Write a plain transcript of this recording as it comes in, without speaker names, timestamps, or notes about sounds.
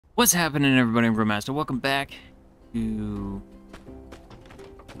What's happening, everybody? I'm Grandmaster. Welcome back to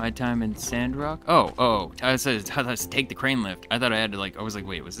my time in Sandrock. Oh, I said let's take the crane lift. I thought I had to I was like,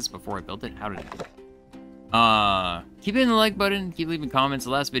 wait, was this before I built it? How did I? Keep hitting the like button. Keep leaving comments.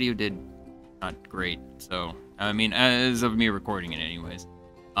 The last video did not great, so I mean, as of me recording it, anyways.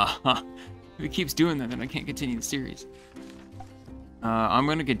 If it keeps doing that, then I can't continue the series. I'm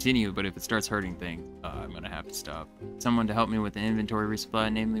gonna continue, but if it starts hurting things, I'm gonna have to stop. Someone to help me with the inventory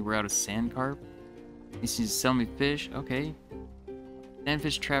resupply, namely we're out of sand carp. You need to sell me fish, okay.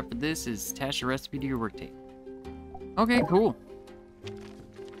 Sandfish trap for this is attach a recipe to your work tape. Okay, cool.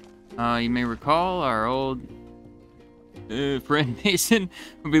 You may recall our old friend Mason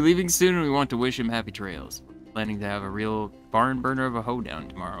will be leaving soon and we want to wish him happy trails. Planning to have a real barn burner of a hoedown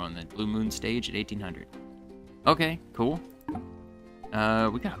tomorrow on the Blue Moon stage at 1800. Okay, cool.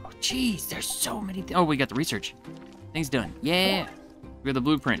 We got, oh jeez, there's so many oh, we got the research. Things done. Yeah. We got the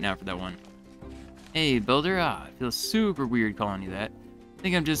blueprint now for that one. Hey, builder. I feel super weird calling you that. I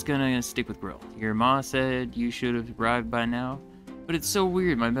think I'm just gonna stick with grill. Your ma said you should have arrived by now, but it's so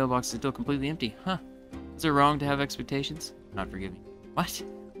weird. My mailbox is still completely empty. Huh. Is it wrong to have expectations? Not forgiving. What?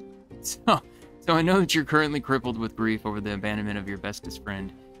 So I know that you're currently crippled with grief over the abandonment of your bestest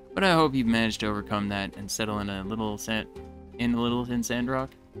friend, but I hope you've managed to overcome that and settle in a little in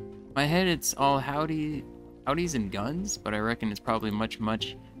Sandrock. My head, it's all howdies and guns, but I reckon it's probably much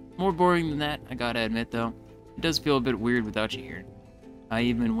more boring than that. I gotta admit though, it does feel a bit weird without you here. I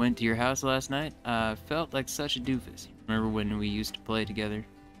even went to your house last night. Felt like such a doofus. Remember when we used to play together?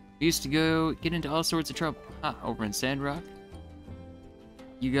 We used to get into all sorts of trouble. Over in Sandrock.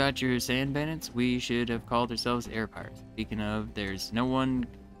 You got your sand bandits? We should have called ourselves air pirates. Speaking of, there's no one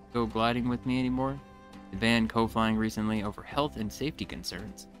go gliding with me anymore. The band co-flying recently over health and safety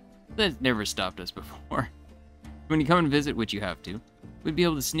concerns. That never stopped us before. When you come and visit, which you have to, we'd be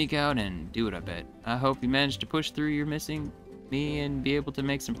able to sneak out and do it, I bet. I hope you managed to push through your missing me and be able to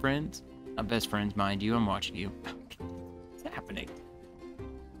make some friends. Not best friends, mind you. I'm watching you. What's happening?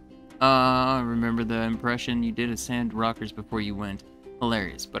 Remember the impression you did of Sand Rockers before you went?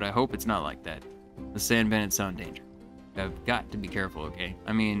 Hilarious, but I hope it's not like that. The sand bandits sound dangerous. I've got to be careful, okay?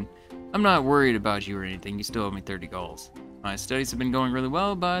 I mean, I'm not worried about you or anything. You still owe me 30 goals. My studies have been going really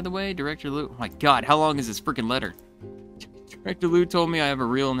well, by the way. Director Lou... Oh my god, how long is this freaking letter? Director Lou told me I have a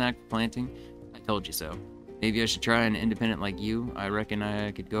real knack for planting. I told you so. Maybe I should try an independent like you. I reckon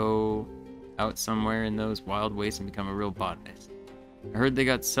I could go out somewhere in those wild wastes and become a real botanist. I heard they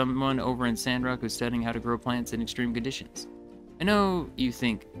got someone over in Sandrock who's studying how to grow plants in extreme conditions. I know you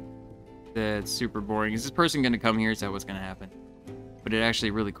think that's super boring. Is this person going to come here? Is that what's going to happen? But it's actually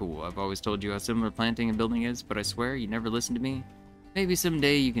really cool. I've always told you how similar planting and building is, but I swear you never listened to me. Maybe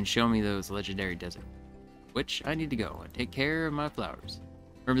someday you can show me those legendary deserts. Which I need to go and take care of my flowers.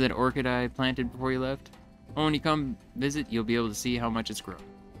 Remember that orchid I planted before you left? Well, when you come visit, you'll be able to see how much it's grown.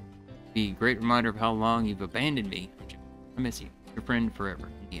 Be a great reminder of how long you've abandoned me. I miss you. Your friend forever.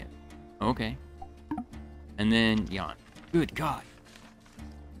 Yeah. Okay. And then yawn. Good God.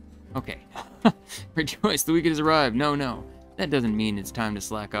 Okay. Rejoice, the weekend has arrived. No. That doesn't mean it's time to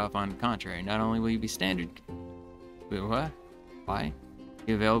slack off. On the contrary, not only will you be standard... Wait, what? Why?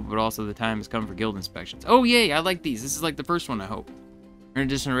 Be available, but also the time has come for guild inspections. Oh, yay! I like these. This is like the first one, I hope. Earn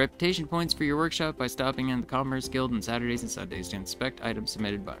additional reputation points for your workshop by stopping in the Commerce Guild on Saturdays and Sundays to inspect items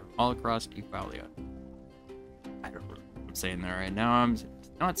submitted by all across Euphalia. I don't know what I'm saying that right now. I'm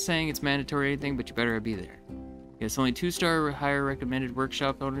not saying it's mandatory or anything, but you better be there. Yes, only 2-star or higher recommended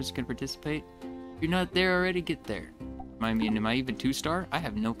workshop owners can participate. If you're not there already, get there. I mean, am I even 2-star? I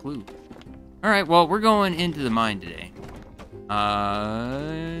have no clue. Alright, well, we're going into the mine today.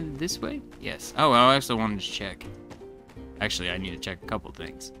 This way? Yes. Oh, I also wanted to check. Actually, I need to check a couple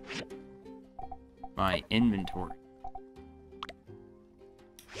things. My inventory.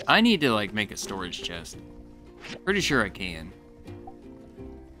 I need to, make a storage chest. Pretty sure I can.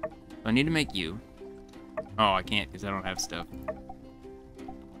 I need to make you. Oh, I can't because I don't have stuff.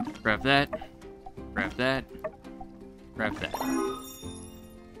 Craft that. Craft that. Craft that.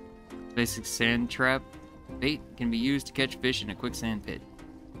 Basic sand trap. Bait can be used to catch fish in a quicksand pit.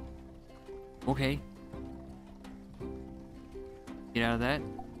 Okay. Get out of that.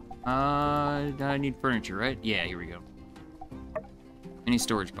 I need furniture, right? Yeah, here we go. Any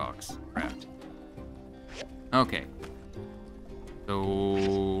storage box. Craft. Okay.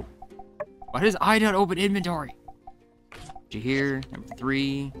 So... Why does I not open inventory? Did you hear? Number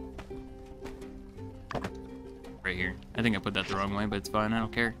 3. Right here. I think I put that the wrong way, but it's fine. I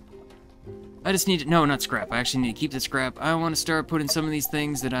don't care. I just need to... No, not scrap. I actually need to keep the scrap. I want to start putting some of these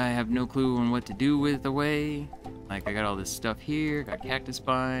things that I have no clue on what to do with away. Like, I got all this stuff here. Got cactus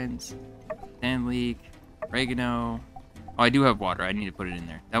spines. Sand leek. Oregano. Oh, I do have water. I need to put it in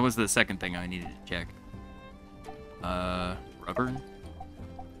there. That was the second thing I needed to check. Rubber.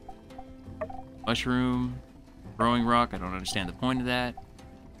 Mushroom. Growing rock. I don't understand the point of that.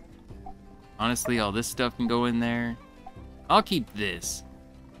 Honestly, all this stuff can go in there. I'll keep this.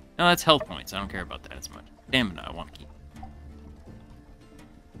 No, that's health points. I don't care about that as much. Stamina, I want to keep. I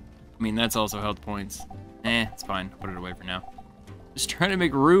mean, that's also health points. It's fine. I'll put it away for now. Just trying to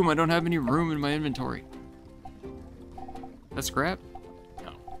make room. I don't have any room in my inventory. That's scrap?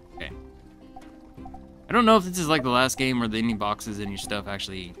 No. Okay. I don't know if this is like the last game where any boxes in your stuff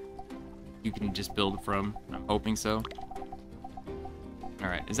actually you can just build from. I'm hoping so.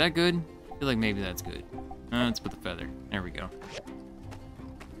 Alright, is that good? I feel like maybe that's good. Let's put the feather. There we go.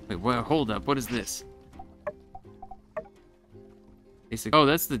 Wait, what? Hold up. What is this? Basic. Oh,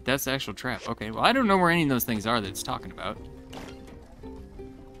 that's the actual trap. Okay, well, I don't know where any of those things are that it's talking about.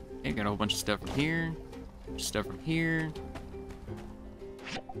 Okay, got a whole bunch of stuff from here. Stuff from here.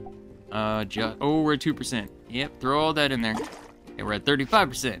 Oh, we're at 2%. Yep, throw all that in there. Okay, we're at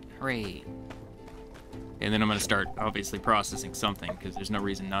 35%. Hooray. And then I'm gonna start, obviously, processing something, because there's no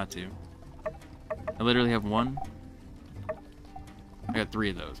reason not to. I literally have one. I got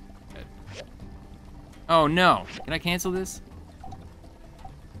 3 of those. Good. Oh, no. Can I cancel this?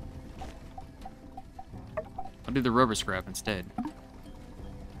 I'll do the rubber scrap instead.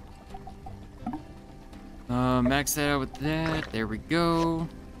 Max that out with that. There we go.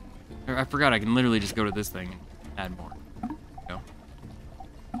 I forgot I can literally just go to this thing and add more. Go.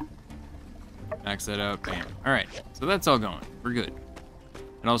 Max that out. Bam. Alright. So that's all going. We're good.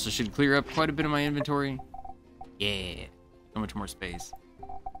 It also should clear up quite a bit of my inventory. Yeah. So much more space.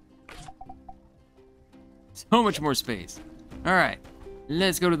 So much more space. Alright.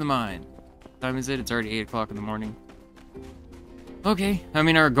 Let's go to the mine. What time is it? It's already 8 o'clock in the morning. Okay. I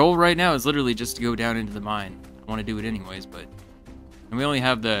mean, our goal right now is literally just to go down into the mine. I want to do it anyways, but... And we only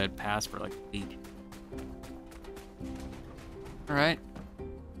have the pass for like a week. Alright.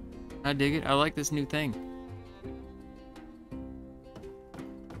 I dig it. I like this new thing.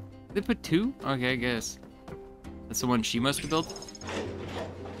 Did they put 2? Okay, I guess. That's the one she must have built?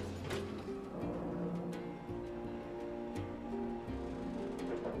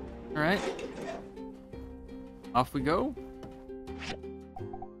 Alright. Off we go.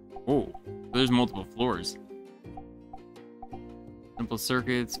 Oh, there's multiple floors. Simple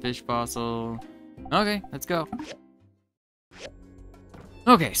circuits, fish fossil. Okay, let's go.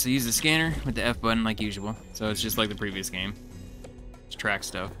 Okay, so use the scanner with the F button like usual. So it's just like the previous game. Just track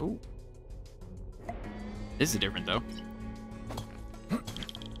stuff. Ooh. This is different though.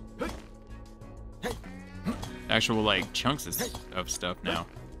 Actual like chunks of stuff now.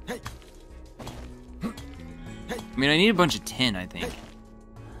 I mean, I need a bunch of tin, I think,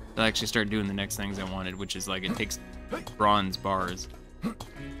 to actually start doing the next things I wanted, which is like it takes bronze bars.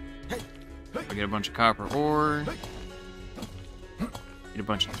 I get a bunch of copper ore. Get a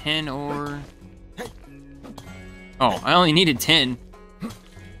bunch of tin ore. Oh, I only needed 10.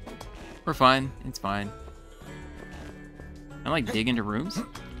 We're fine. It's fine. I like dig into rooms?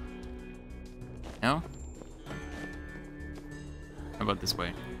 No? How about this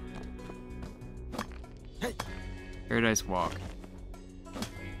way? Paradise Walk.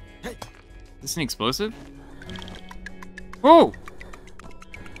 Is this an explosive? Whoa!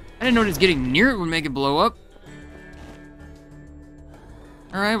 I didn't know just getting near it would make it blow up.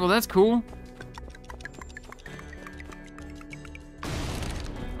 Alright, well that's cool. I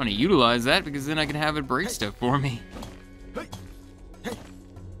want to utilize that because then I can have it break stuff for me.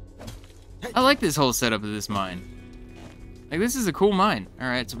 I like this whole setup of this mine. Like, this is a cool mine.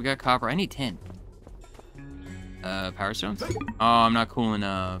 Alright, so we got copper. I need 10. Power stones? Oh, I'm not cool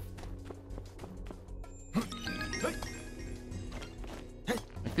enough.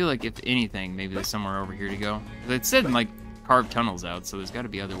 I feel like if anything, maybe there's somewhere over here to go. It said, like, carve tunnels out, so there's got to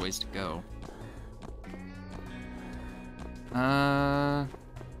be other ways to go.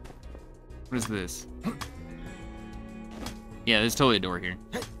 What is this? Yeah, there's totally a door here.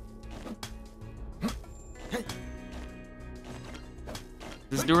 Does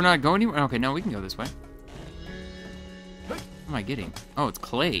this door not go anywhere? Okay, no, we can go this way. What am I getting? Oh, it's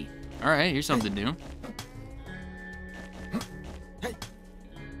clay. Alright, here's something new.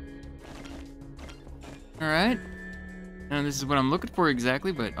 Alright. Now, this is what I'm looking for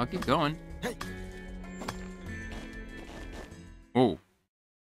exactly, but I'll keep going. Whoa.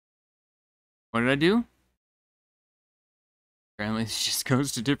 What did I do? Apparently, it just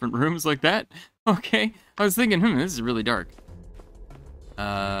goes to different rooms like that. Okay. I was thinking, this is really dark.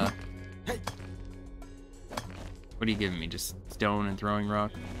 What are you giving me? Just stone and throwing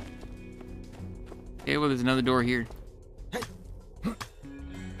rock? Okay, well, there's another door here.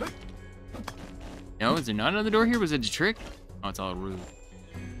 No, is there not another door here? Was it a trick? Oh, it's all rude.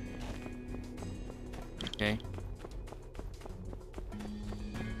 Okay.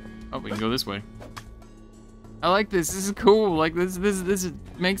 Oh, we can go this way. I like this. This is cool. Like this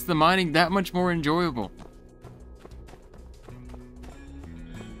makes the mining that much more enjoyable.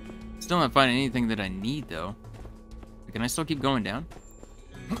 Still not finding anything that I need though. Can I still keep going down?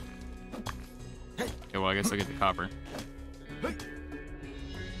 Okay, well I guess I'll get the copper.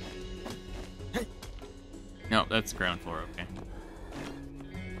 No, that's ground floor. Okay.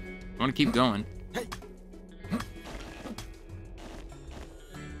 I want to keep going.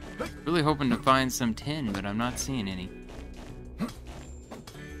 Really hoping to find some tin, but I'm not seeing any.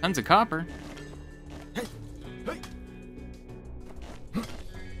 Tons of copper. I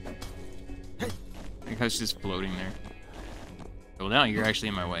think I was just floating there. Well, now you're actually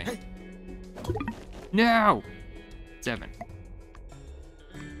in my way. No! 7.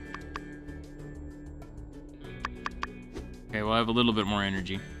 Okay, well I have a little bit more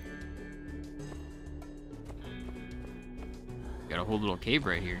energy. Got a whole little cave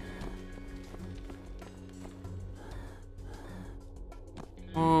right here.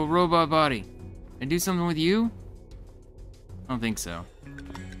 Oh, robot body. Can I do something with you? I don't think so.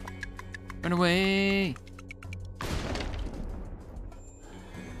 Run away!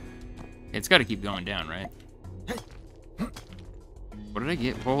 It's gotta keep going down, right? What did I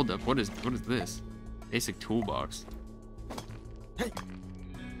get? Hold up, what is this? Basic toolbox.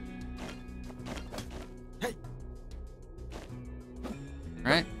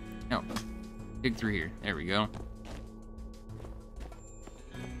 Right? No. Dig through here. There we go.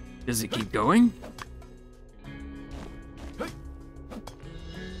 Does it keep going?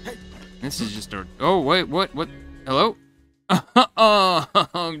 This is just a... Oh, wait, what? Hello?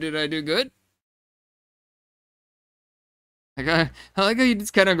 Did I do good? I like how you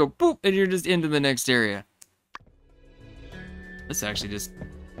just kind of go boop and you're just into the next area. This actually just...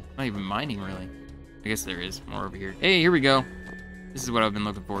 not even mining, really. I guess there is more over here. Hey, here we go. This is what I've been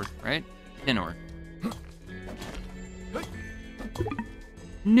looking for, right? Tin ore.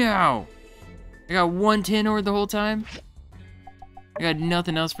 No! I got 1 tin ore the whole time? I got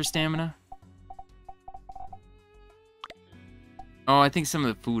nothing else for stamina? Oh, I think some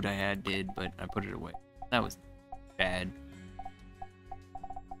of the food I had did, but I put it away. That was bad.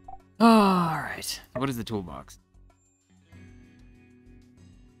 Alright. What is the toolbox?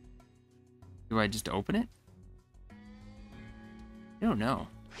 Do I just open it? I don't know.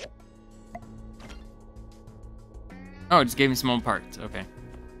 Oh, it just gave me some old parts. Okay.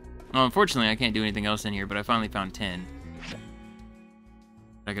 Well, unfortunately, I can't do anything else in here, but I finally found 10.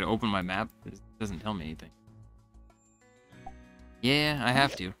 I could open my map. It doesn't tell me anything. Yeah, I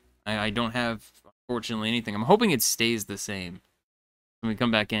have to. I don't have, unfortunately, anything. I'm hoping it stays the same. When we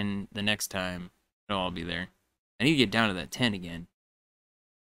come back in the next time, it'll all be there. I need to get down to that 10 again.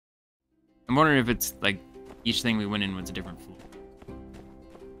 I'm wondering if it's, like, each thing we went in was a different floor.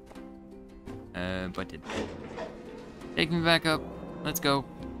 But it... Take me back up. Let's go.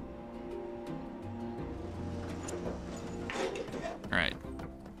 Alright.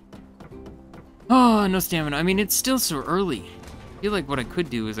 Oh, no stamina. I mean, it's still so early. I feel like what I could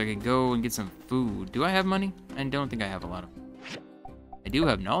do is I could go and get some food. Do I have money? I don't think I have a lot of... I do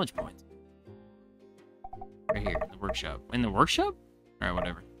have knowledge points. Right here, in the workshop. In the workshop? Alright,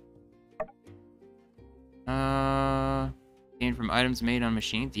 whatever. Gain from items made on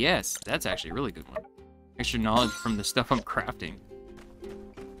machines? Yes, that's actually a really good one. Extra knowledge from the stuff I'm crafting.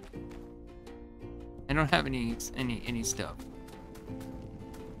 I don't have any stuff.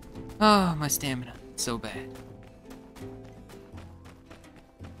 Oh, my stamina. So bad.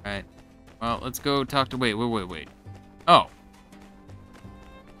 Alright. Well, let's go talk to... Wait. Oh.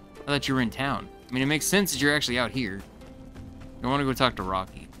 I thought you were in town. I mean, it makes sense that you're actually out here. I want to go talk to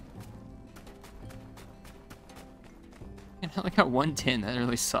Rocky. And I only got 110. That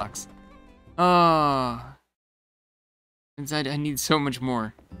really sucks. Oh. Inside, I need so much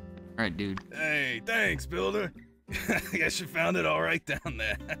more. Alright, dude. Hey, thanks, builder. I guess you found it all right down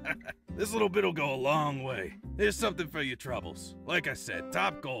there. This little bit'll go a long way. Here's something for your troubles. Like I said,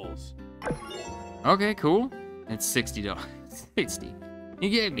 top goals. Okay, cool. That's $60. 60. You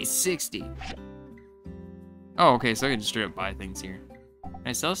gave me 60. Oh, okay, so I can just straight up buy things here. Can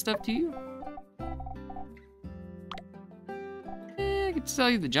I sell stuff to you? I could sell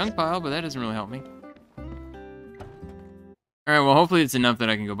you the junk pile, but that doesn't really help me. Alright, well, hopefully it's enough that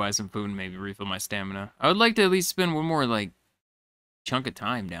I can go buy some food and maybe refill my stamina. I would like to at least spend one more, like, chunk of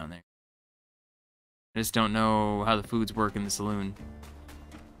time down there. I just don't know how the foods work in the saloon.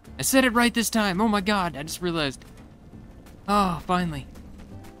 I said it right this time! Oh my god, I just realized. Oh, finally.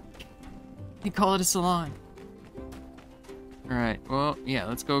 You call it a salon. Alright, well, yeah,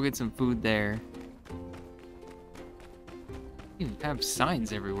 let's go get some food there. You have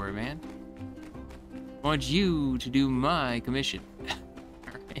signs everywhere, man. I want you to do my commission.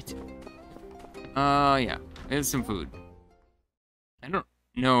 Alright. Yeah, there's some food. I don't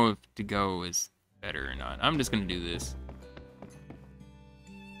know if to go is better or not. I'm just gonna do this.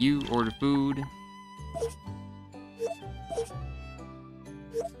 You order food.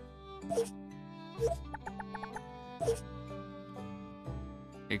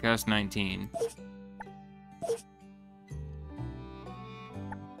 It costs 19.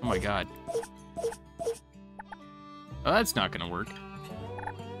 Oh my god. Oh, that's not gonna work.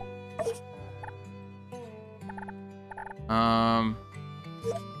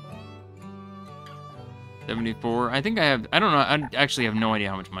 74. I think I have, I don't know, I actually have no idea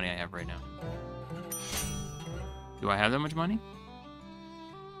how much money I have right now. Do I have that much money?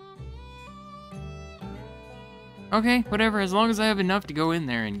 Okay, whatever, as long as I have enough to go in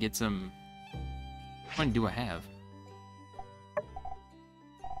there and get some... What money do I have?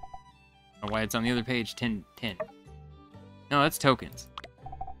 Oh, why it's on the other page, 10. No, that's tokens.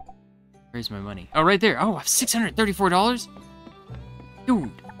 Where's my money? Oh, right there. Oh, I have $634?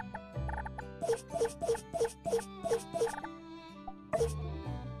 Dude.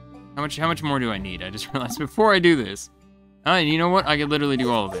 How much more do I need? I just realized before I do this. And you know what? I could literally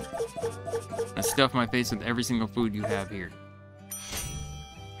do all of it. I stuff my face with every single food you have here.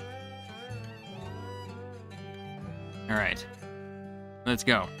 Alright. Let's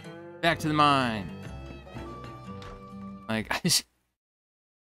go. Back to the mine. Like, if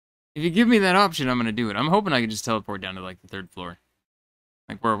you give me that option, I'm gonna do it. I'm hoping I can just teleport down to, like, the 3rd floor.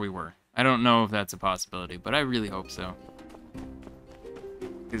 Like, where we were. I don't know if that's a possibility, but I really hope so.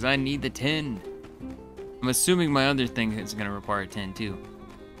 Because I need the 10. I'm assuming my other thing is gonna require 10, too.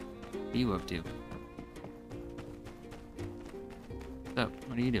 What are you up to? What's up?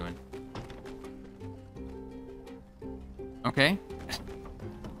 What are you doing? Okay.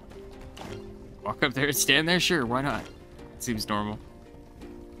 Walk up there and stand there? Sure, why not? Seems normal.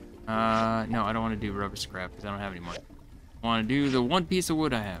 No, I don't want to do rubber scrap because I don't have any more. I want to do the one piece of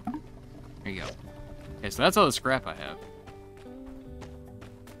wood I have. There you go. Okay, so that's all the scrap I have.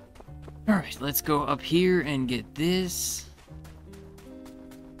 Alright, let's go up here and get this.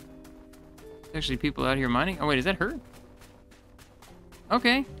 There's actually people out here mining. Oh, wait, is that her?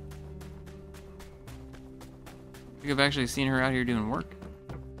 Okay. I think I've actually seen her out here doing work.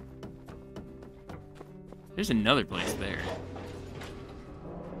 There's another place there.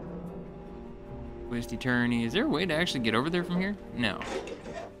 Twist Eternity. Is there a way to actually get over there from here? No.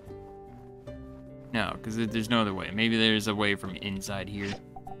 No, because there's no other way. Maybe there's a way from inside here.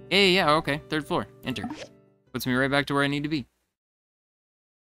 Hey, yeah, okay. 3rd floor. Enter. Puts me right back to where I need to be.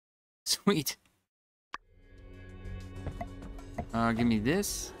 Sweet. Give me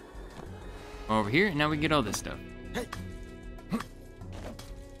this. Over here, and now we can get all this stuff.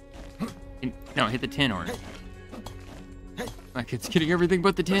 No, hit the tin ore. Like it's getting everything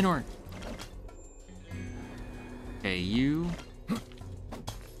but the tin ore. Okay, you.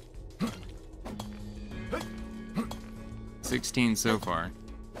 16 so far.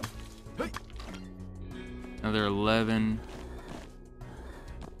 Another 11.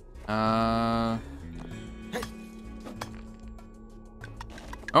 Oh,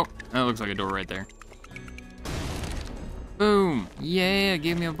 that looks like a door right there. Boom! Yeah,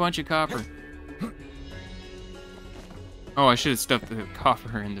 gave me a bunch of copper. Oh, I should have stuffed the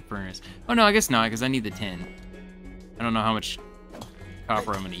copper in the furnace. Oh no, I guess not, because I need the tin. I don't know how much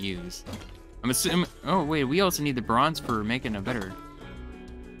copper I'm going to use. I'm assuming... Oh, wait, we also need the bronze for making a better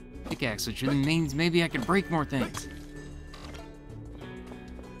pickaxe, which means maybe I can break more things.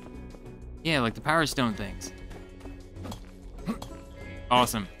 Yeah, like the power stone things.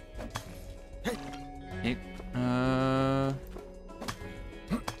 Awesome. Okay, what are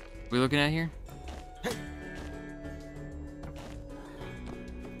we looking at here?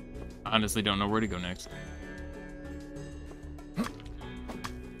 Honestly, don't know where to go next.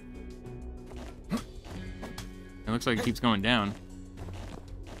 It looks like it keeps going down.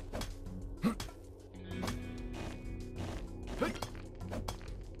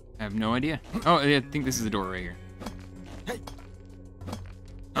 I have no idea. Oh, I think this is the door right here.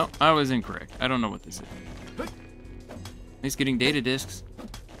 Oh, I was incorrect. I don't know what this is. He's getting data discs.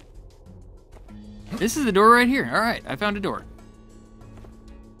 This is the door right here. All right, I found a door.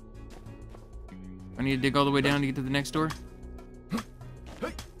 I need to dig all the way down to get to the next door?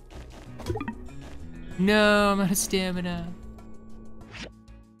 No, I'm out of stamina.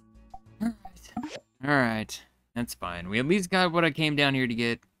 Alright. That's fine. We at least got what I came down here to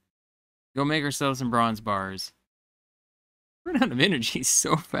get. Go make ourselves some bronze bars. Run out of energy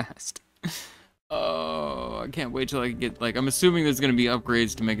so fast. Oh, I can't wait till I get, like, I'm assuming there's gonna be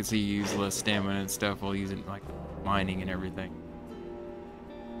upgrades to make it so you use less stamina and stuff while using, like, mining and everything.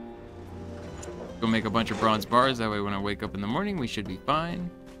 Go make a bunch of bronze bars, that way when I wake up in the morning, we should be fine.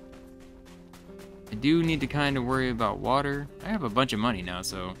 I do need to kind of worry about water. I have a bunch of money now,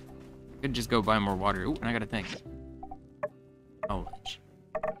 so I could just go buy more water. Ooh, and I gotta think. Knowledge.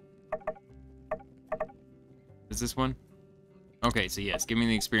 Is this one? Okay, so yes, give me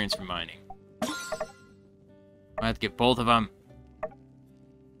the experience for mining. I have to get both of them.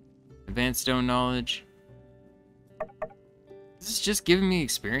 Advanced stone knowledge. Is this just giving me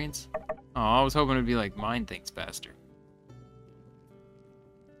experience? Oh, I was hoping it'd be like mine things faster.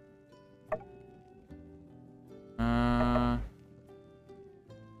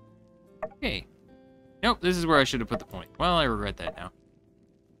 Okay. Nope, this is where I should have put the point. Well, I regret that now.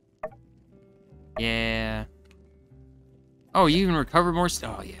 Yeah. Oh, you even recover more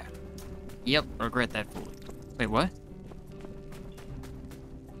oh, yeah. Yep, regret that fully. Wait, what?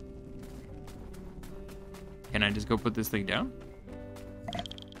 Can I just go put this thing down?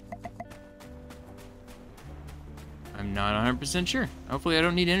 I'm not 100% sure. Hopefully I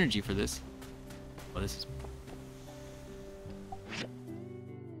don't need energy for this. Well, this is...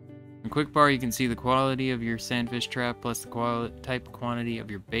 In quick bar, you can see the quality of your sandfish trap plus the type quantity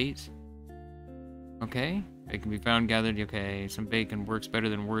of your bait. Okay. It can be found gathered. Okay. Some bacon works better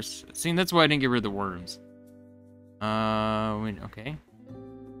than worse. See, that's why I didn't get rid of the worms. Okay.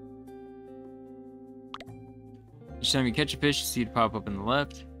 Each time you catch a fish, you see it pop up on the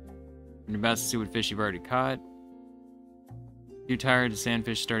left. When you're about to see what fish you've already caught. Too tired to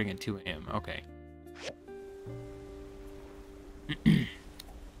sandfish starting at 2 a.m. Okay.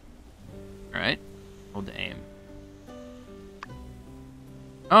 Alright. Hold the aim.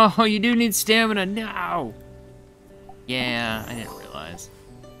 Oh, you do need stamina. No! Yeah, I didn't realize.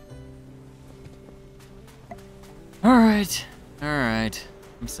 Alright. Alright.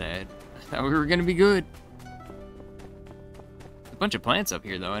 I'm sad. I thought we were gonna be good. A bunch of plants up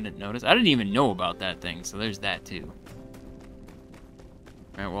here, though, I didn't notice. I didn't even know about that thing, so there's that, too.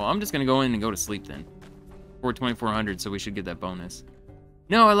 Alright, well, I'm just gonna go in and go to sleep, then. 2400, so we should get that bonus.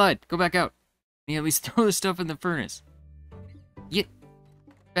 No, I lied. Go back out. You at least throw the stuff in the furnace. Get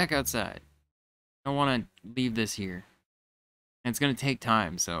back outside. I don't want to leave this here. And it's going to take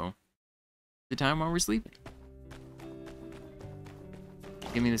time, so... The time while we're sleeping.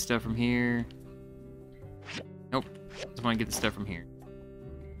 Give me the stuff from here. Nope. Just want to get the stuff from here.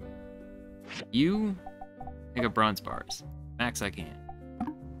 You... Pick up bronze bars. Max I can.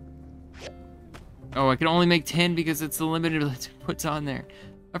 Oh, I can only make 10 because it's the limit it puts on there.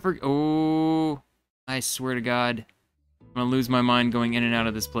 I forgot. Oh, I swear to God. I'm gonna lose my mind going in and out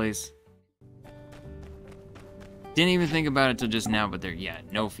of this place. Didn't even think about it till just now, but there, yeah,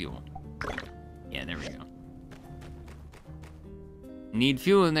 no fuel. Yeah, there we go. Need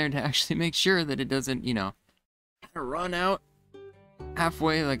fuel in there to actually make sure that it doesn't, you know, run out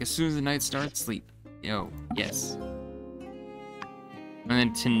halfway, like as soon as the night starts, sleep. Yo, yes. And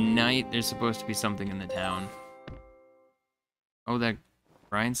then tonight, there's supposed to be something in the town. Oh, that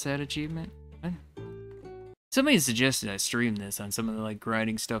grind set achievement? What? Somebody suggested I stream this on some of the, like,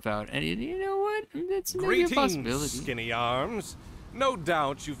 grinding stuff out. And you know what? It's maybe a possibility. Skinny arms. No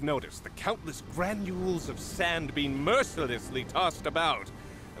doubt you've noticed the countless granules of sand being mercilessly tossed about.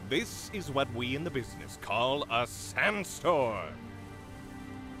 This is what we in the business call a sandstorm.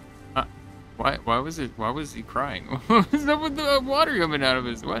 Why was he crying? What was up with the water coming out of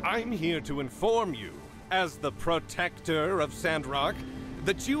his what? I'm here to inform you, as the protector of Sandrock,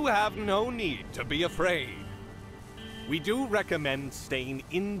 that you have no need to be afraid. We do recommend staying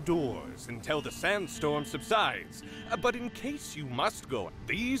indoors until the sandstorm subsides, but in case you must go,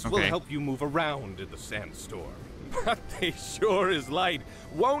 these will help you move around in the sandstorm. But they sure as light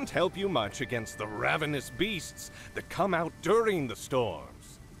won't help you much against the ravenous beasts that come out during the storms.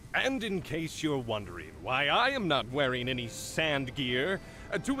 And in case you're wondering why I am not wearing any sand gear,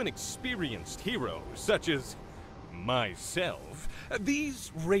 to an experienced hero such as myself,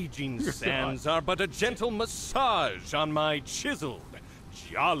 these raging sands are but a gentle massage on my chiseled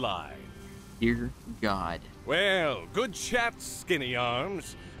jawline. Dear God. Well, good chat, Skinny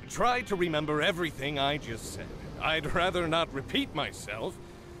Arms. Try to remember everything I just said. I'd rather not repeat myself.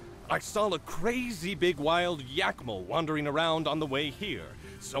 I saw a crazy big wild yakmal wandering around on the way here.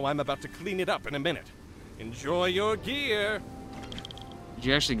 so I'm about to clean it up in a minute. Enjoy your gear. Did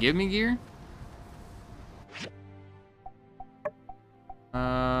you actually give me gear?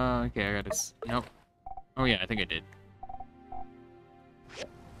 Okay, I gotta. Nope. Oh yeah, I think I did.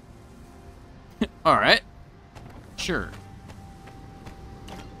 All right. Sure.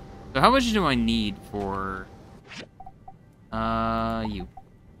 So how much do I need for? You.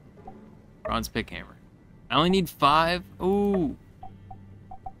 Bronze pick hammer. I only need 5. Ooh.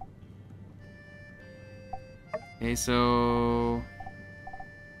 Okay, so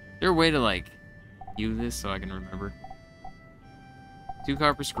is there a way to like view this so I can remember? 2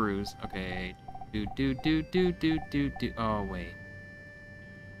 copper screws. Okay. Do. Oh wait.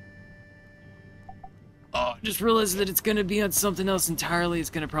 Oh, I just realized that it's gonna be on something else entirely. It's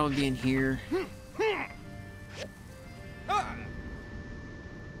gonna probably be in here.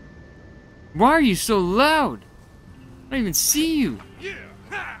 Why are you so loud? I don't even see you.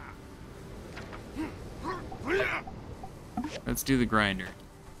 Let's do the grinder.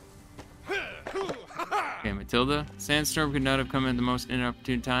 Okay, Matilda. Sandstorm could not have come at the most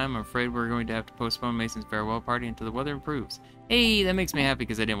inopportune time. I'm afraid we're going to have to postpone Mason's farewell party until the weather improves. Hey, that makes me happy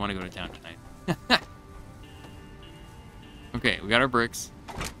because I didn't want to go to town tonight. Okay, we got our bricks.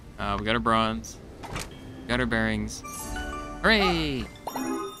 We got our bronze. We got our bearings. Hooray!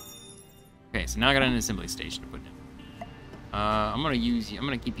 Okay, so now I got an assembly station to put in. I'm gonna use you. I'm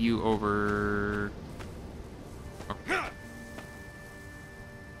gonna keep you over.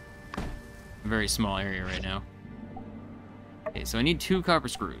 A very small area right now. Okay, so I need 2 copper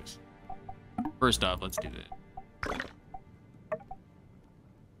screws. First off, let's do that.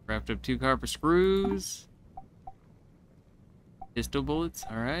 Craft up 2 copper screws. Pistol bullets,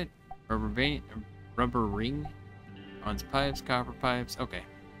 alright. Rubber ring. Bronze pipes, copper pipes. Okay.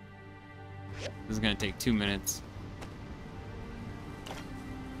 This is gonna take 2 minutes.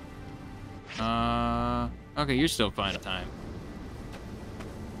 Okay, you're still fine on time.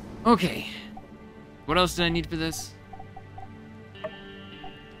 Okay. What else did I need for this?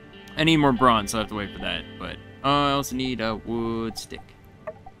 I need more bronze, so I have to wait for that. But I also need a wood stick.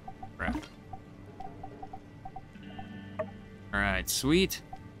 Crap. Alright, sweet.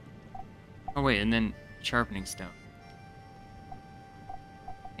 Oh wait, and then sharpening stone.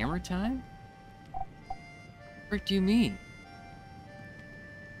 Hammer time? What do you mean?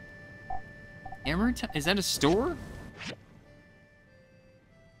 Hammer time? Is that a store?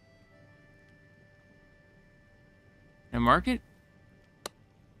 A market?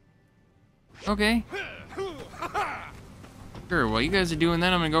 Okay. Sure, while you guys are doing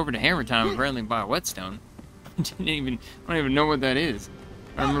that, I'm gonna go over to Hammer Time and apparently buy a whetstone. I don't even know what that is.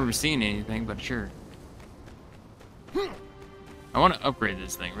 I don't remember seeing anything, but sure. I want to upgrade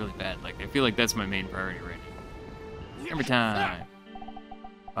this thing really bad. Like, I feel like that's my main priority right now. Hammer Time.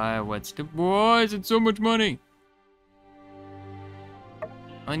 Buy a whetstone. Why is it so much money?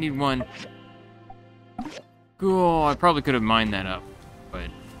 I need 1. Cool, I probably could have mined that up, but...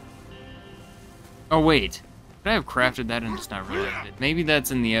 Oh, wait. Could I have crafted that and just not realized it? Maybe that's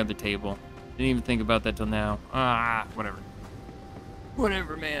in the other table. Didn't even think about that till now. Ah, whatever.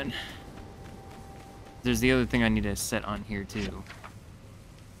 Whatever, man. There's the other thing I need to set on here, too.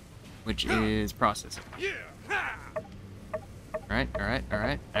 Which is processing.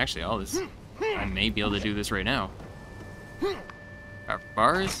 Alright. Actually, all this... I may be able to do this right now. Copper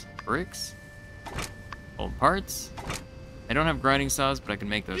bars, bricks... Old parts. I don't have grinding saws, but I can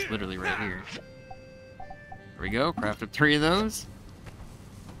make those literally right here. There we go. Craft up 3 of those.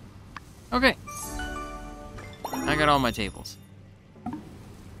 Okay. I got all my tables.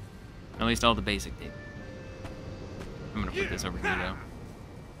 At least all the basic tables. I'm gonna put this over here,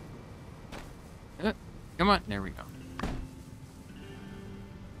 though. Come on. There we go.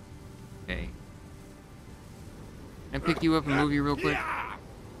 Okay. Can I pick you up and move you real quick?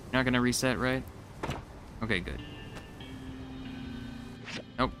 You're not gonna reset, right? Okay, good.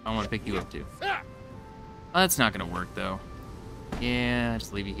 Nope, I want to pick you up too. Oh, that's not gonna work though. Yeah,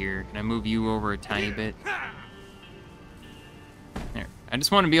 just leave you here. Can I move you over a tiny bit? There. I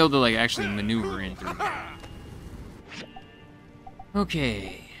just want to be able to like actually maneuver in through here.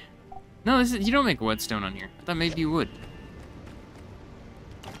 Okay. No, you don't make a whetstone on here. I thought maybe you would.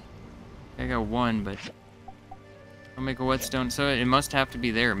 I got 1, but I'll make a whetstone. So it must have to be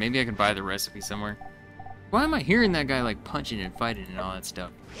there. Maybe I can buy the recipe somewhere. Why am I hearing that guy like punching and fighting and all that stuff?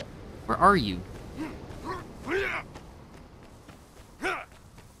 Where are you?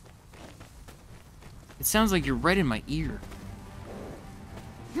 It sounds like you're right in my ear.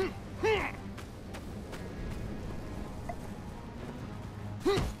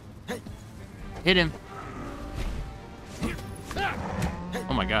 Hit him.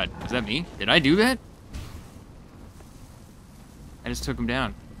 Oh my god, was that me? Did I do that? I just took him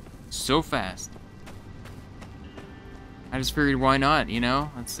down. So fast. I just figured why not, you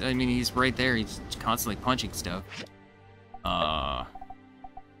know? I mean, he's right there. He's constantly punching stuff. Got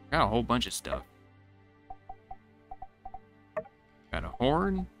a whole bunch of stuff. Got a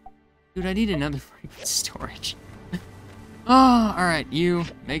horn. Dude, I need another freaking storage. Oh, alright, you.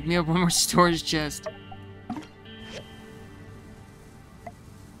 Make me up one more storage chest.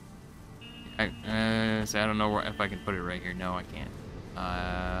 So I don't know if I can put it right here. No, I can't.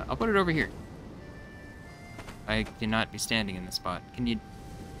 I'll put it over here. I cannot be standing in the spot. Can you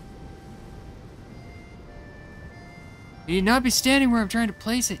not be standing where I'm trying to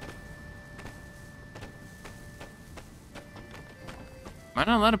place it? Am I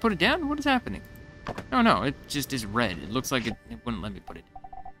not allowed to put it down? What is happening? No, it just is red. It looks like it wouldn't let me put it.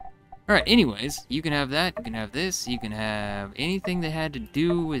 Alright, anyways, you can have that, you can have this, you can have anything that had to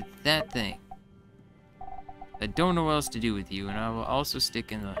do with that thing. I don't know what else to do with you, and I will also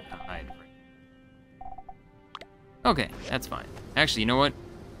stick in the hide. Okay, that's fine. Actually, you know what?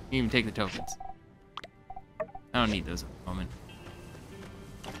 You can even take the tokens. I don't need those at the moment.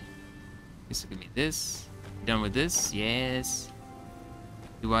 Just give me this. Done with this? Yes.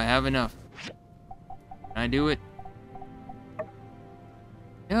 Do I have enough? Can I do it?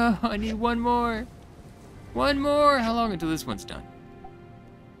 No, I need one more. One more. How long until this one's done?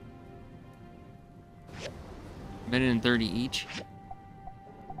 Minute and 30 each.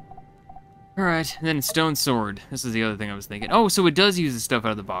 Alright, then stone sword. This is the other thing I was thinking. Oh, so it does use the stuff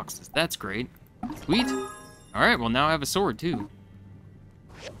out of the boxes. That's great. Sweet. Alright, well now I have a sword too.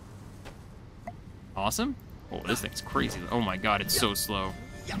 Awesome. Oh, this thing's crazy. Oh my god, it's so slow.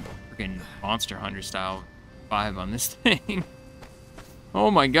 Freaking Monster Hunter style vibe on this thing.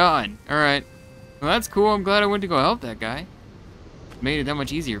 Oh my god. Alright. Well, that's cool. I'm glad I went to go help that guy. Made it that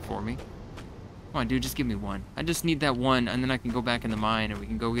much easier for me. Come on, dude, just give me one. I just need that one, and then I can go back in the mine, and we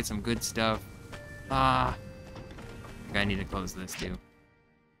can go get some good stuff. I think I need to close this, too.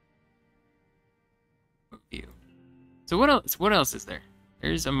 Move you. So what else? What else is there?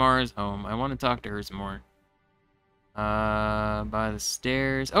 There's Amara's home. I want to talk to her some more. By the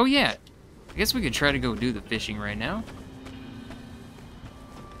stairs. Oh, yeah. I guess we could try to go do the fishing right now.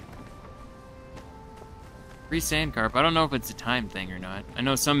 Free sand carp. I don't know if it's a time thing or not. I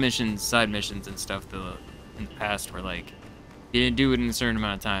know some missions, side missions and stuff in the past were like, you didn't do it in a certain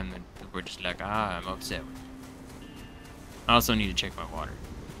amount of time, then people were just like, I'm upset. I also need to check my water.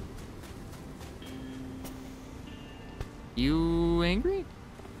 You angry? You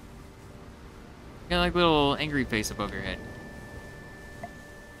got like a little angry face above your head.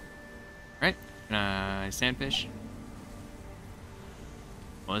 Right? Can I sandfish?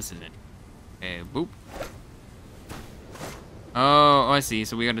 Well, this isn't. Okay, boop. Oh, I see.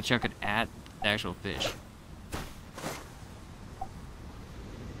 So we gotta chuck it at the actual fish.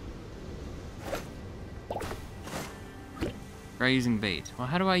 Try using bait. Well,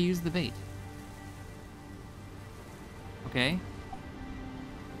 how do I use the bait? Okay.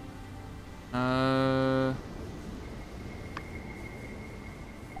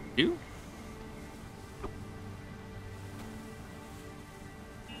 Do?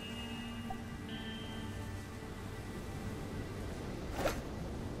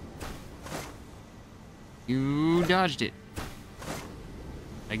 You dodged it.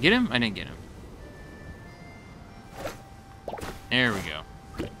 Did I get him? I didn't get him. There we go.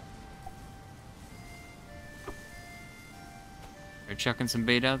 They're chucking some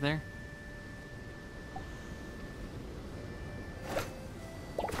bait out there.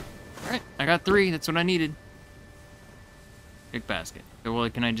 Alright, I got 3. That's what I needed. Big basket. So, well,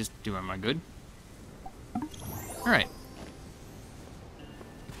 can I just do? Am I good? Alright.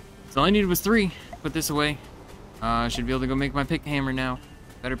 So all I needed was 3. Put this away. I should be able to go make my pick hammer now.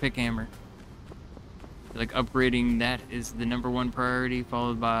 Better pick hammer. Like upgrading that is the #1 priority,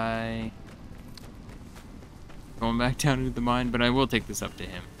 followed by going back down into the mine, but I will take this up to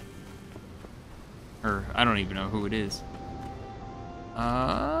him. Or I don't even know who it is.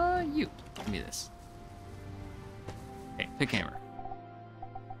 You. Give me this. Okay, pick hammer.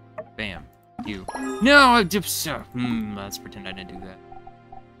 Bam. You. No, I just let's pretend I didn't do that.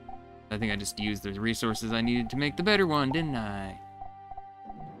 I think I just used the resources I needed to make the better one, didn't I?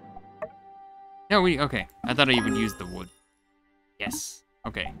 No, okay. I thought I even used the wood. Yes.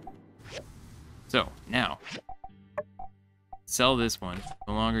 Okay. So, now. Sell this one.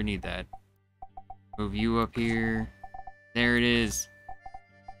 No longer need that. Move you up here. There it is.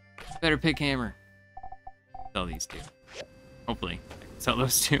 Better pick hammer. Sell these 2. Hopefully, I can sell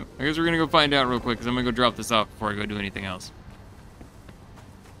those 2. I guess we're gonna go find out real quick, because I'm gonna go drop this off before I go do anything else.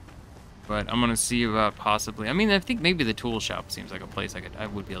 But I'm gonna see about possibly. I mean, I think maybe the tool shop seems like a place I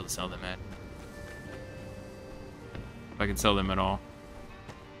would be able to sell them at. If I could sell them at all.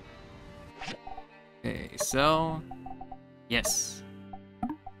 Okay, sell. Yes.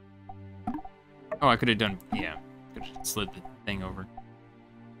 Oh, I could have done. Yeah, could have slid the thing over.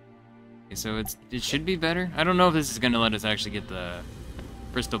 Okay, so it should be better. I don't know if this is gonna let us actually get the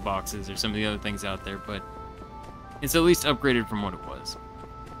crystal boxes or some of the other things out there, but it's at least upgraded from what it was.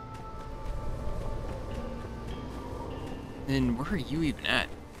 And where are you even at?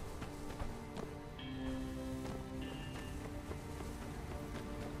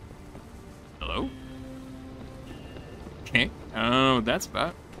 Hello? Okay, I don't know what that's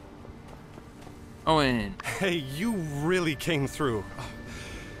about. Oh, and... Hey, you really came through.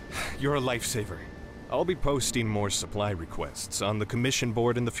 You're a lifesaver. I'll be posting more supply requests on the commission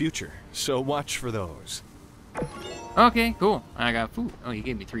board in the future, so watch for those. Okay, cool. I got food. Oh, you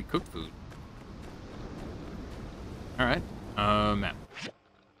gave me 3 cooked food. Alright. Map.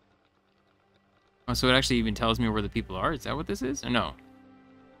 Oh, so it actually even tells me where the people are? Is that what this is? Or no?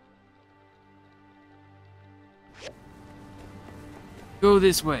 Go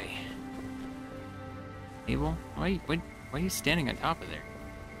this way. Table? Why are you standing on top of there?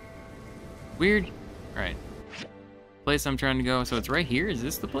 Weird. Alright. Place I'm trying to go. So it's right here? Is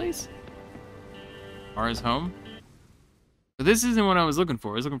this the place? Ours home? So this isn't what I was looking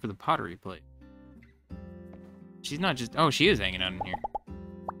for. I was looking for the pottery plate. She's not just... Oh, she is hanging out in here.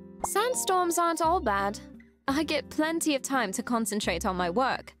 Sandstorms aren't all bad. I get plenty of time to concentrate on my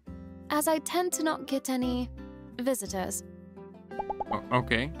work, as I tend to not get any visitors. Oh,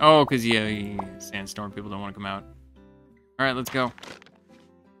 okay. Oh, because, yeah, Sandstorm people don't want to come out. Alright, let's go.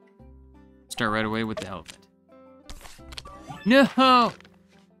 Start right away with the elephant. No!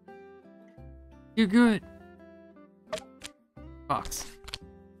 You're good. Fox.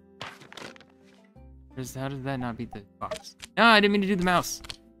 How does that not beat the fox? No, I didn't mean to do the mouse.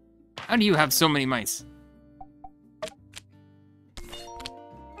 How do you have so many mice?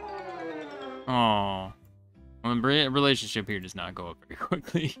 Oh, well, the relationship here does not go up very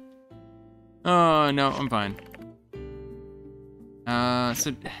quickly. Oh no, I'm fine.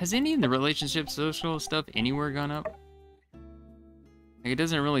 So has any of the relationship social stuff anywhere gone up? Like, it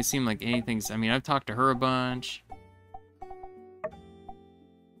doesn't really seem like anything's. I mean, I've talked to her a bunch. I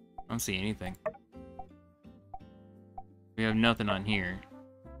don't see anything. We have nothing on here.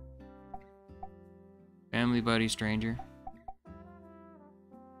 Family, buddy, stranger.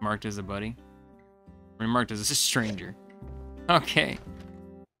 Marked as a buddy. Or marked as a stranger. Okay.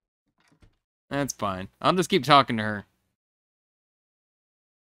 That's fine. I'll just keep talking to her.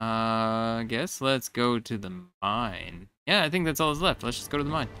 I guess let's go to the mine. Yeah, I think that's all that's left. Let's just go to the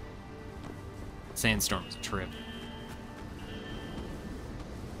mine. Sandstorm's a trip.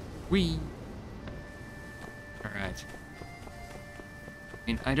 Whee! Alright. I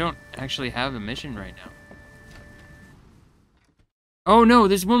mean, I don't actually have a mission right now. Oh no,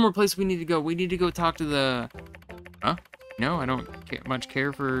 there's one more place we need to go. We need to go talk to the... Huh? No, I don't much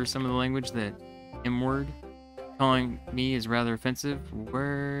care for some of the language that M-word calling me is rather offensive.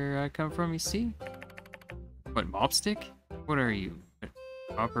 Where I come from, you see? What, mobstick? What are you?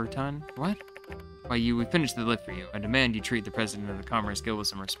 Copper ton? What? Why, we finished the lift for you. I demand you treat the president of the Commerce Guild with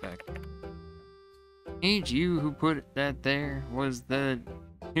some respect. Ain't you who put that there? Was the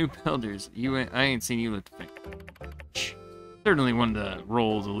new builders? I ain't seen you lift a finger. Certainly one of the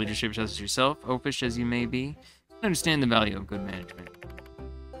roles of leadership such as yourself, oafish as you may be, I understand the value of good management.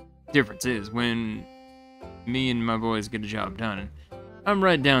 Difference is, when me and my boys get a job done, I'm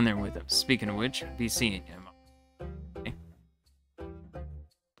right down there with them. Speaking of which, be seeing him. Okay.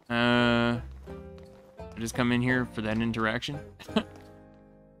 I just come in here for that interaction.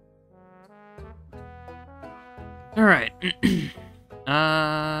 Alright.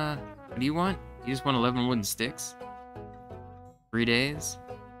 What do you want? You just want 11 wooden sticks? 3 days?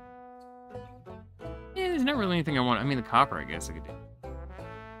 Yeah, there's not really anything I want. I mean, the copper, I guess I could do.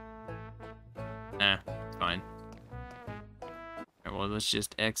 Nah, it's fine. Alright, well, let's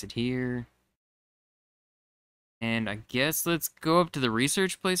just exit here. And I guess let's go up to the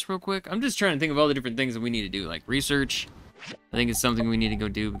research place real quick. I'm just trying to think of all the different things that we need to do. Like, research, I think it's something we need to go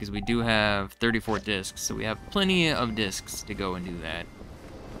do because we do have 34 discs. So we have plenty of discs to go and do that.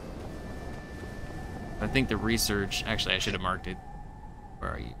 I think the research... Actually, I should have marked it.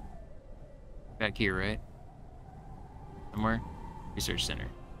 Where are you? Back here, right? Somewhere? Research center.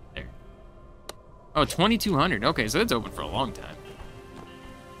 There. Oh, 2200. Okay, so it's open for a long time.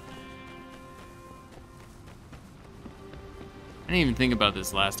 I didn't even think about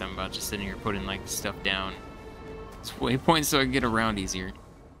this last time about just sitting here putting, like, stuff down. It's waypoints so I can get around easier.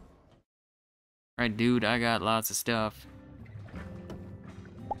 Alright, dude, I got lots of stuff.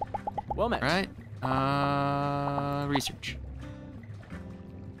 Well met. Right? Research.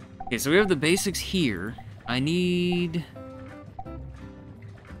 Okay, so we have the basics here. I need...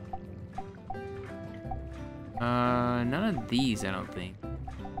 none of these, I don't think.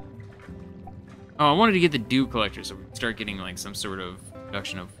 Oh, I wanted to get the dew collector so we can start getting, like, some sort of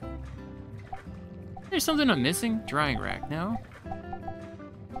production of... There's something I'm missing? Drying rack, no?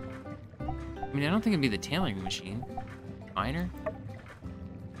 I mean, I don't think it'd be the tailoring machine. Miner?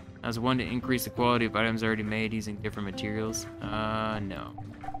 As one to increase the quality of items already made using different materials. No.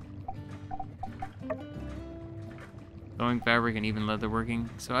 Sewing fabric and even leatherworking.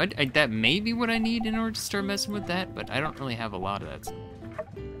 So that may be what I need in order to start messing with that, but I don't really have a lot of that stuff.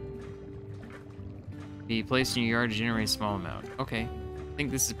 Be placed in your yard to generate a small amount. Okay. I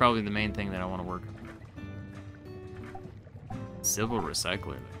think this is probably the main thing that I want to work on. Civil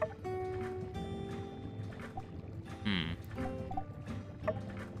recycler.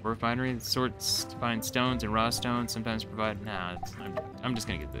 Refinery that sorts to find stones and raw stones, sometimes provide... Nah, I'm just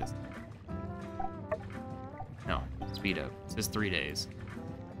gonna get this. No, speed up. It says 3 days.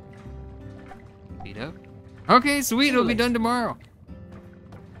 Speed up? Okay, sweet, it'll be done tomorrow.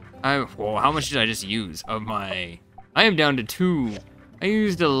 Whoa, how much did I just use of my... I am down to 2. I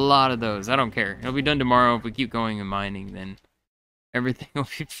used a lot of those. I don't care. It'll be done tomorrow. If we keep going and mining, then everything will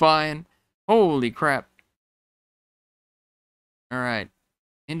be fine. Holy crap. Alright.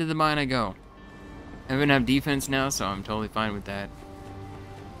 Into the mine I go. I don't have defense now, so I'm totally fine with that.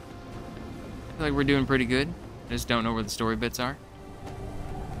 I feel like we're doing pretty good. I just don't know where the story bits are.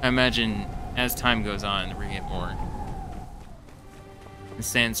 I imagine as time goes on, we're gonna get more. The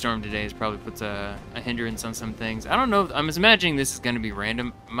Sandstorm today has probably puts a hindrance on some things. I don't know. I'm just imagining this is gonna be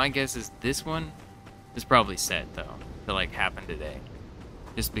random. My guess is this one is probably set, though, to like happen today.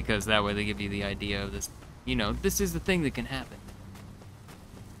 Just because that way they give you the idea of this, you know, this is the thing that can happen.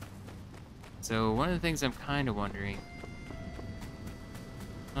 So one of the things I'm kind of wondering,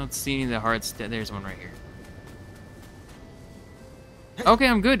 I don't see any of the hearts. There's one right here. Okay,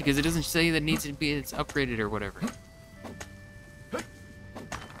 I'm good because it doesn't say that it needs to be it's upgraded or whatever. What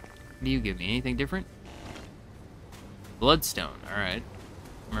do you give me? Anything different? Bloodstone. All right,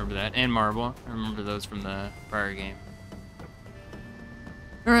 remember that, and marble. I remember those from the prior game.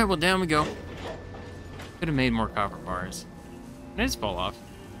 All right, well down we go. Could have made more copper bars. Did I just fall off?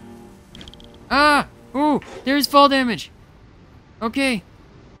 Ah! Ooh! There's fall damage! Okay.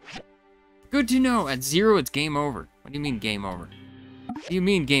 Good to know. At 0, it's game over. What do you mean game over? What do you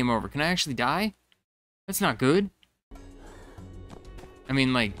mean game over? Can I actually die? That's not good. I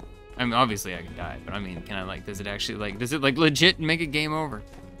mean, like... I mean, obviously I can die, but I mean, can I, like... Does it actually, like... Does it, like, legit make it game over?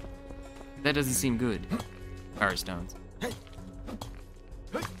 That doesn't seem good. Power stones.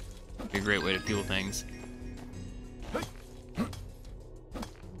 Be a great way to fuel things.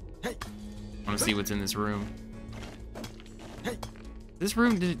 I want to see what's in this room. This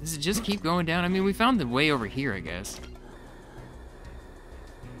room, does it just keep going down? I mean, we found the way over here, I guess.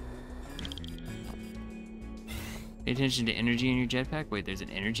 Pay attention to energy in your jetpack. Wait, there's an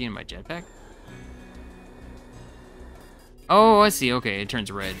energy in my jetpack? Oh, I see. Okay, it turns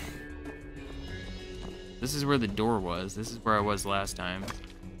red. This is where the door was. This is where I was last time.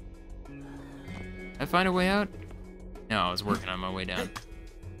 Did I find a way out? No, I was working on my way down.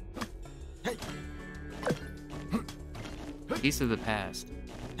 Piece of the past.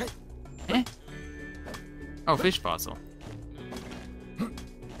 Eh? Oh, fish fossil.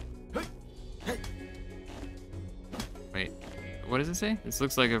 Wait, what does it say? This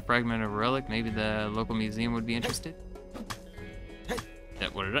looks like a fragment of a relic. Maybe the local museum would be interested.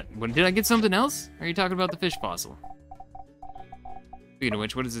 Did I get something else? Or are you talking about the fish fossil? Speaking of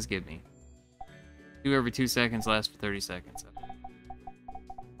which, what does this give me? 2 every 2 seconds, lasts for 30 seconds.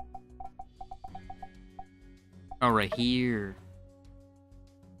 Oh, right here.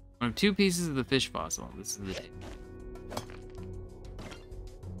 I have 2 pieces of the fish fossil. This is the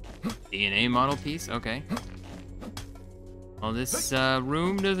DNA model piece. Okay. Well, this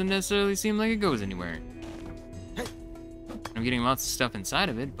room doesn't necessarily seem like it goes anywhere. I'm getting lots of stuff inside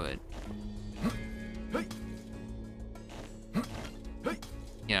of it, but...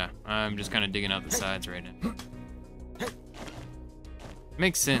 Yeah, I'm just kind of digging out the sides right now.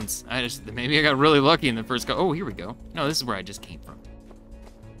 Makes sense. Maybe I got really lucky in the first go. Oh, here we go. No, this is where I just came from.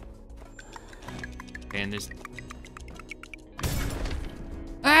 Okay, and there's...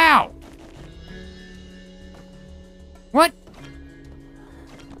 Ow! What?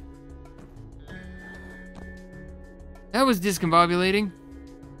 That was discombobulating.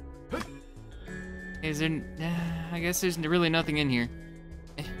 Is there... I guess there's really nothing in here.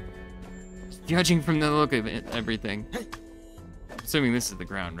 Judging from the look of it, everything. Assuming this is the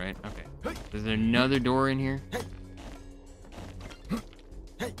ground, right? Okay. Is there another door in here?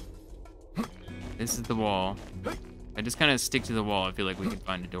 This is the wall. I just kind of stick to the wall. I feel like we can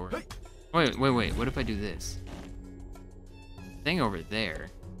find a door. Wait. What if I do this? Thing over there.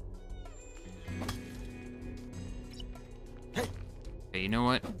 Okay, you know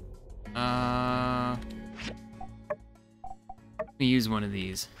what? Let me use one of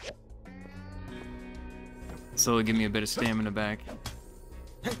these. So it'll give me a bit of stamina back.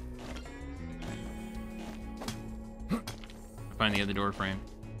 Find the other door frame.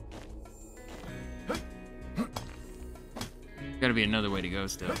 Gotta be another way to go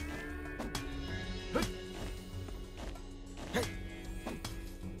still.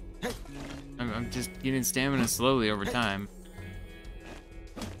 I'm just getting stamina slowly over time.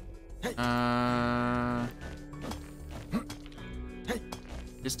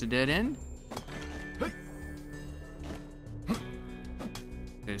 Just a dead end?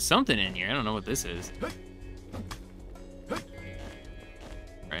 There's something in here. I don't know what this is.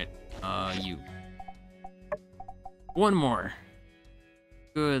 Right. You. One more.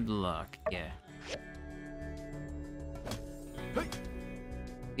 Good luck. Yeah.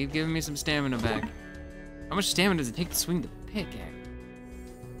 You've given me some stamina back. How much stamina does it take to swing the pickaxe?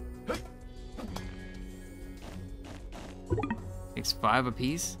 Takes 5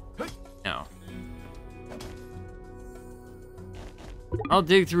 apiece? No. I'll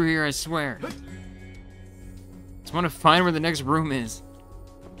dig through here, I swear. Just want to find where the next room is.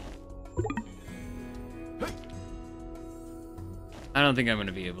 I don't think I'm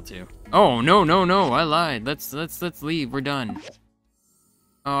gonna be able to. Oh, no, I lied. Let's leave, we're done.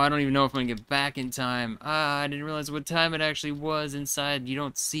 Oh, I don't even know if I'm gonna get back in time. I didn't realize what time it actually was inside. You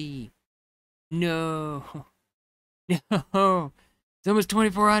don't see. No. No. It's almost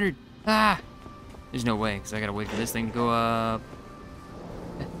 2400. There's no way, because I gotta wait for this thing to go up.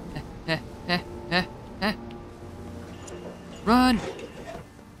 Run!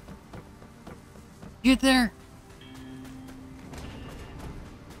 Get there!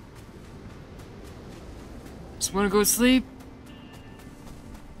 Just wanna go sleep.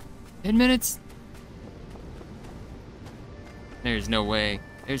 10 minutes. There's no way.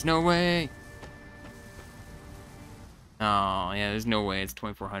 There's no way. Oh, yeah, there's no way. It's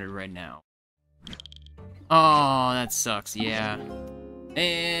 2400 right now. Oh, that sucks, yeah.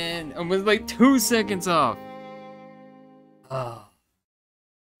 And I was like 2 seconds off. Oh.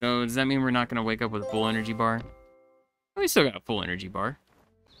 So does that mean we're not gonna wake up with a full energy bar? Oh, we still got a full energy bar.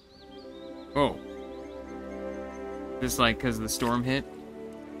 Oh. Just like because the storm hit.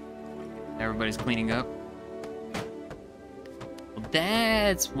 Everybody's cleaning up. Well,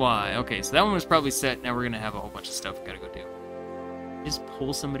 that's why. Okay, so that one was probably set. Now we're gonna have a whole bunch of stuff we gotta go do. Just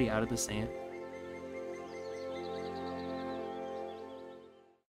pull somebody out of the sand.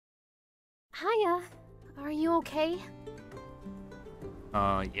 Hiya. Are you okay?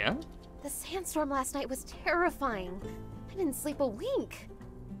 Yeah? The sandstorm last night was terrifying. I didn't sleep a wink.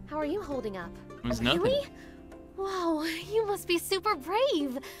 How are you holding up? It was nothing. Really? Whoa, you must be super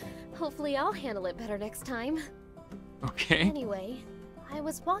brave. Hopefully I'll handle it better next time. Okay. Anyway, I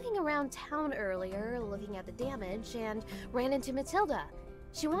was walking around town earlier looking at the damage and ran into Matilda.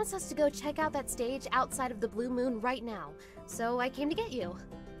 She wants us to go check out that stage outside of the Blue Moon right now, so I came to get you.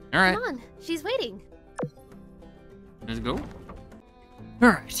 Alright. Come on, she's waiting. Let's go.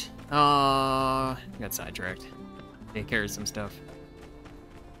 Alright. Got sidetracked. Take care of some stuff.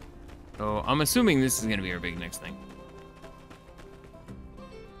 So I'm assuming this is gonna be our big next thing.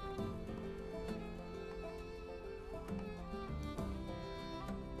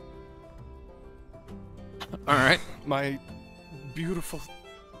 Alright. My beautiful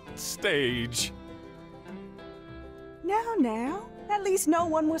stage. Now, at least no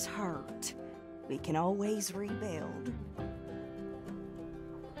one was hurt. We can always rebuild.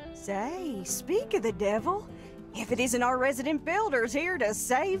 Say, speak of the devil, if it isn't our resident builders here to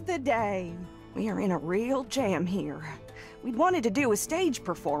save the day. We are in a real jam here. We'd wanted to do a stage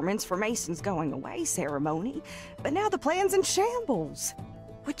performance for Mason's going away ceremony, but now the plan's in shambles.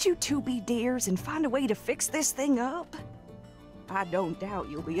 Would you two be dears and find a way to fix this thing up? I don't doubt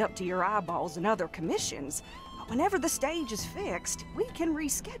you'll be up to your eyeballs in other commissions, but whenever the stage is fixed, we can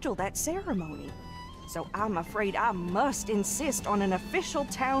reschedule that ceremony. So I'm afraid I must insist on an official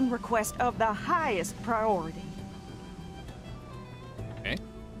town request of the highest priority. Okay.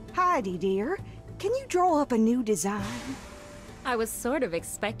 Heidi, dear, can you draw up a new design? I was sort of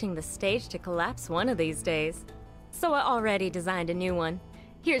expecting the stage to collapse one of these days. So I already designed a new one.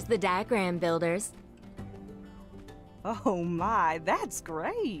 Here's the diagram, builders. Oh my, that's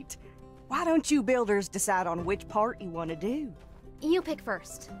great. Why don't you builders decide on which part you want to do? You pick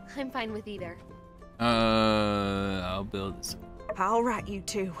first. I'm fine with either. I'll build this. All right, you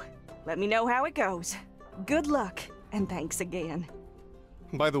two. Let me know how it goes. Good luck, and thanks again.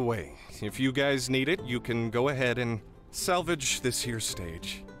 By the way, if you guys need it, you can go ahead and salvage this here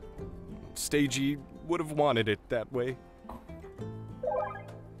stage. Stagey would have wanted it that way.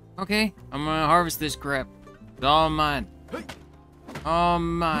 Okay, I'm gonna harvest this crap. It's all mine. All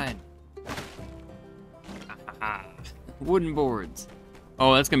mine. Wooden boards.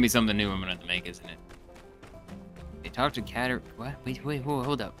 Oh, that's gonna be something new I'm gonna have to make, isn't it? They talk to cat or what? Wait, whoa,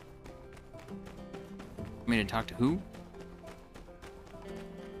 hold up. I mean, to talk to who?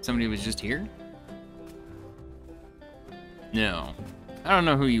 Somebody was just here? No. I don't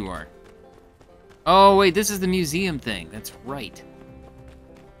know who you are. Oh, wait, this is the museum thing. That's right.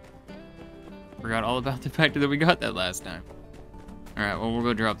 Forgot all about the fact that we got that last time. Alright, well, we'll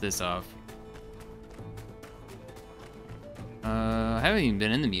go drop this off. I haven't even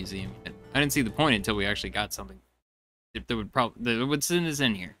been in the museum yet. I didn't see the point until we actually got something. If there would that would send us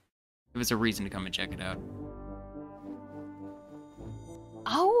in here. Give us a reason to come and check it out.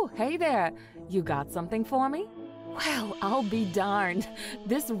 Oh, hey there. You got something for me? Well, I'll be darned.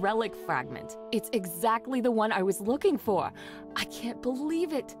 This relic fragment, it's exactly the one I was looking for. I can't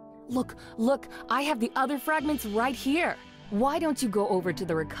believe it. Look, I have the other fragments right here. Why don't you go over to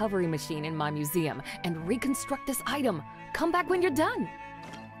the recovery machine in my museum and reconstruct this item? Come back when you're done.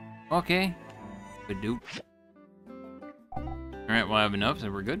 Okay. Good do. Alright, well I have enough,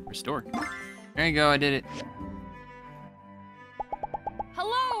 so we're good. Restore. There you go, I did it.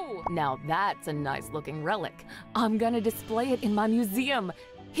 Hello! Now that's a nice looking relic. I'm gonna display it in my museum.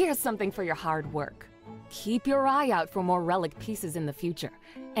 Here's something for your hard work. Keep your eye out for more relic pieces in the future.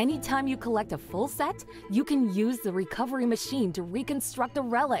 Anytime you collect a full set, you can use the recovery machine to reconstruct a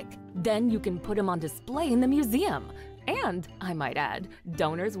relic. Then you can put them on display in the museum. And, I might add,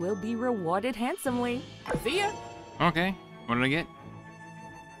 donors will be rewarded handsomely. See ya! Okay, what did I get?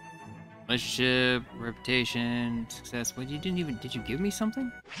 Relationship, reputation, success. What, did you give me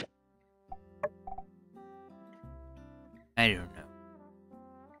something? I don't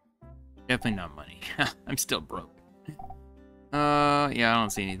know. Definitely not money. I'm still broke. Yeah, I don't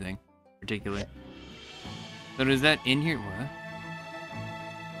see anything particular. So is that in here? What?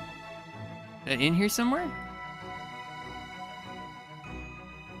 Is that in here somewhere?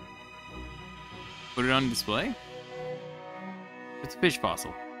 Put it on display? It's a fish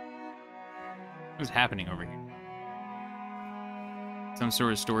fossil. What's happening over here? Some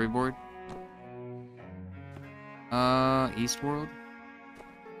sort of storyboard? Eastworld?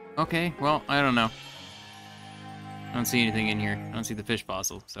 Okay, well, I don't know. I don't see anything in here. I don't see the fish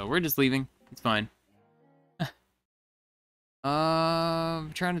fossil, so we're just leaving. It's fine.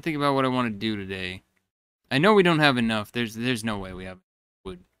 I'm trying to think about what I want to do today. I know we don't have enough. There's no way we have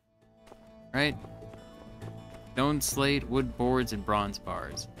wood. Right? Stone slate, wood boards, and bronze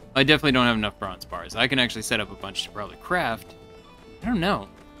bars. I definitely don't have enough bronze bars. I can actually set up a bunch to probably craft. I don't know.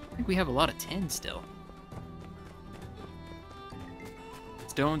 I think we have a lot of tin still.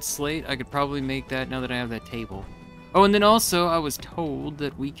 Stone slate, I could probably make that now that I have that table. Oh, and then also I was told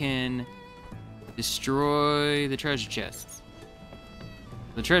that we can destroy the treasure chests.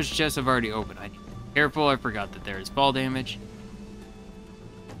 The treasure chests have already opened. I need to be careful, I forgot that there is fall damage.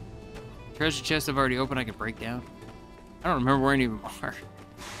 Treasure chests have already opened, I can break down. I don't remember where any of them are.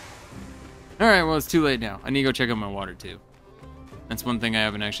 Alright, well it's too late now. I need to go check out my water too. That's one thing I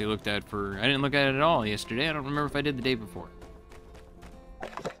haven't actually looked at for... I didn't look at it at all yesterday. I don't remember if I did the day before.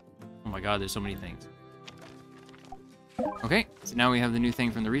 Oh my god, there's so many things. Okay, so now we have the new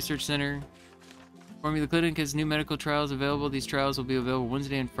thing from the research center. Formula Clinic has new medical trials available. These trials will be available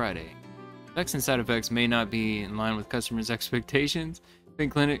Wednesday and Friday. Effects and side effects may not be in line with customers' expectations. Fin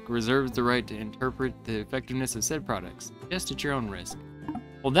Clinic reserves the right to interpret the effectiveness of said products, just at your own risk.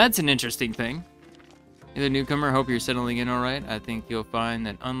 Well, that's an interesting thing. Hey, the newcomer, hope you're settling in alright. I think you'll find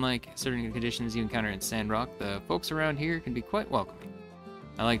that unlike certain conditions you encounter in Sandrock, the folks around here can be quite welcoming.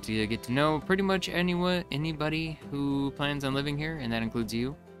 I like to get to know pretty much anybody who plans on living here, and that includes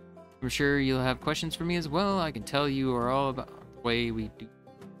you. I'm sure you'll have questions for me as well. I can tell you are all about the way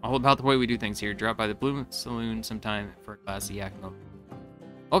we do things here. Drop by the Blue Saloon sometime for a glass of Yakimo.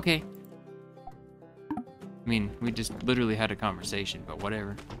 Okay. I mean, we just literally had a conversation, but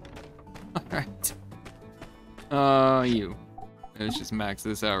whatever. Alright. You. Let's just max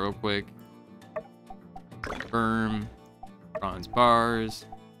this out real quick. Confirm. Bronze bars.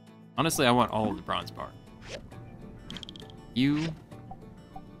 Honestly, I want all of the bronze bar. You.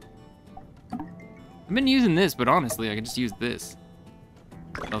 I've been using this, but honestly, I could just use this.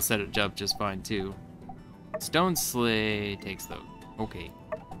 They'll set it up just fine too. Stone sleigh takes those. Okay.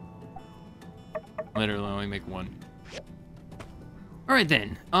 Literally only make one. Alright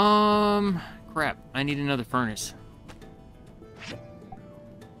then. Crap. I need another furnace.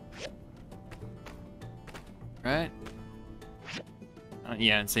 Right?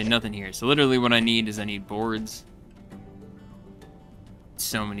 Yeah, and say nothing here. So literally what I need is I need boards.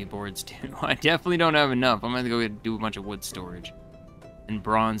 So many boards too. I definitely don't have enough. I'm gonna go do a bunch of wood storage. And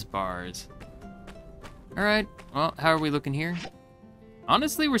bronze bars. Alright, well, how are we looking here?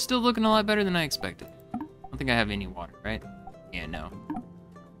 Honestly, we're still looking a lot better than I expected. I don't think I have any water, right? Yeah, no.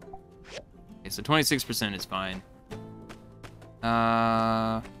 Okay, so 26% is fine.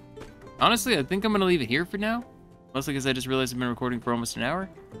 Honestly, I think I'm gonna leave it here for now. Mostly because I just realized I've been recording for almost an hour.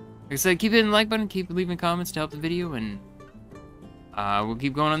 Like I said, keep hitting the like button, keep leaving comments to help the video, and we'll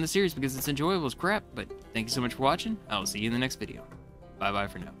keep going on the series because it's enjoyable as crap. But thank you so much for watching. I'll see you in the next video. Bye-bye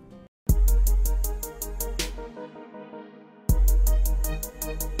for now.